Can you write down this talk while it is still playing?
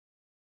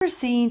Ever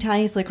seen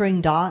tiny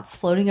flickering dots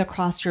floating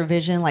across your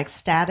vision like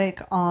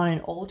static on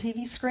an old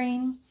TV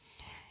screen?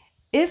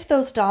 If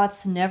those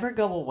dots never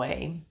go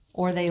away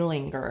or they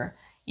linger,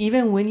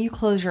 even when you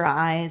close your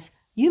eyes,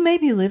 you may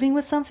be living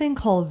with something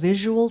called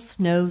visual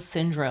snow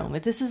syndrome.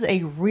 This is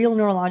a real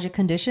neurologic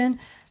condition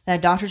that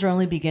doctors are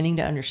only beginning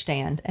to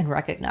understand and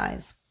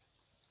recognize.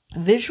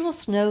 Visual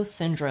snow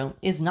syndrome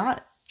is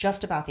not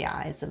just about the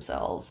eyes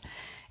themselves.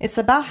 It's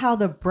about how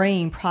the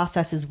brain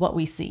processes what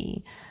we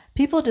see.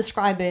 People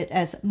describe it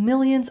as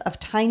millions of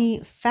tiny,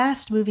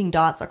 fast-moving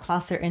dots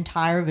across their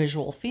entire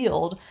visual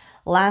field,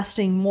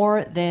 lasting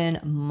more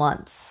than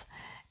months.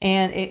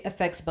 And it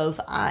affects both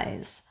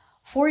eyes.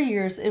 For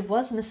years, it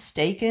was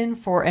mistaken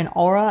for an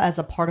aura as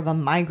a part of a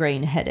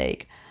migraine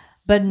headache.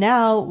 But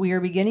now we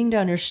are beginning to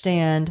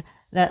understand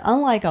that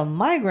unlike a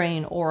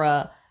migraine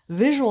aura,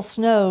 visual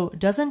snow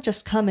doesn't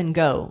just come and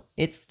go,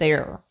 it's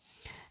there.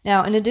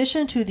 Now, in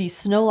addition to the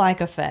snow-like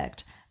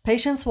effect,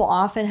 patients will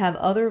often have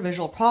other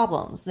visual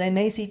problems. They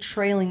may see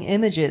trailing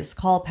images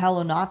called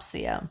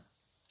palinopsia,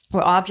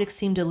 where objects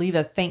seem to leave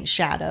a faint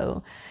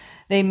shadow.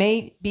 They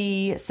may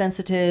be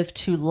sensitive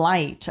to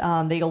light.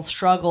 They'll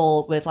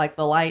struggle with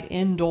the light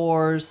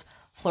indoors,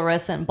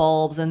 fluorescent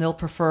bulbs, and they'll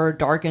prefer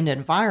darkened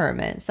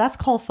environments. That's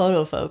called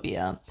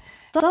photophobia.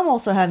 Some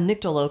also have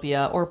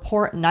nyctalopia or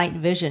poor night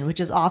vision, which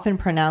is often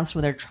pronounced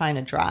when they're trying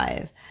to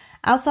drive.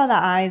 Outside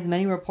the eyes,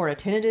 many report a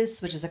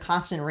tinnitus, which is a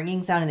constant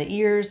ringing sound in the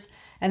ears.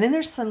 And then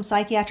there's some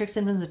psychiatric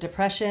symptoms of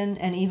depression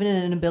and even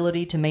an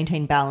inability to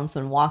maintain balance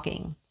when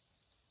walking.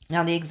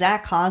 Now, the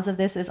exact cause of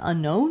this is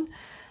unknown,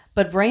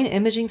 but brain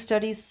imaging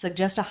studies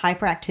suggest a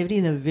hyperactivity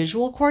in the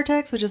visual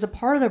cortex, which is a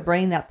part of the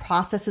brain that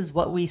processes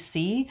what we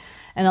see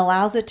and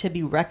allows it to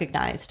be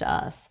recognized to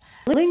us.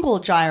 Lingual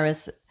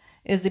gyrus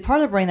is the part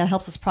of the brain that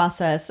helps us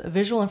process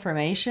visual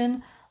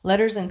information,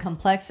 letters, and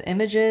complex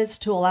images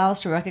to allow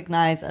us to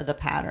recognize the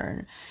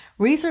pattern.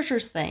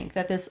 Researchers think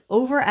that this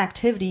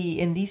overactivity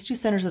in these two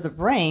centers of the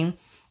brain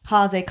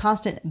cause a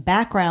constant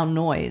background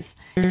noise.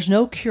 There's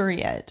no cure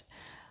yet.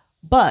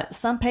 But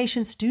some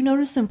patients do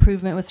notice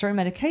improvement with certain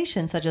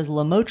medications such as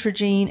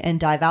lamotrigine and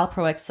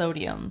divalproex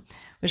sodium,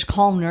 which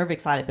calm nerve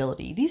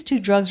excitability. These two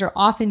drugs are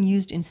often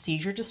used in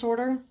seizure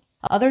disorder.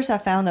 Others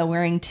have found that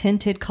wearing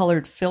tinted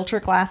colored filter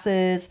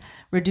glasses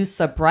reduce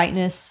the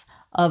brightness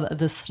of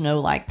the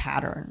snow-like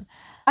pattern.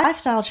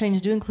 Lifestyle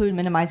changes do include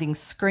minimizing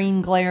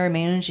screen glare,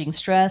 managing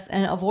stress,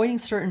 and avoiding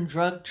certain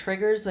drug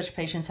triggers which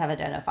patients have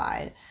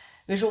identified.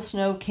 Visual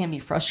snow can be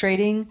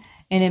frustrating,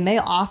 and it may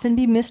often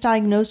be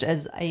misdiagnosed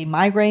as a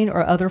migraine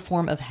or other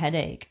form of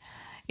headache.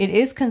 It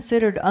is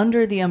considered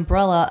under the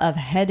umbrella of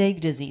headache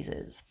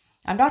diseases.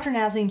 I'm Dr.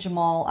 Nazin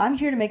Jamal. I'm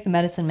here to make the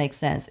medicine make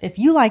sense. If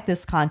you like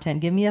this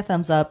content, give me a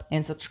thumbs up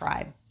and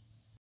subscribe.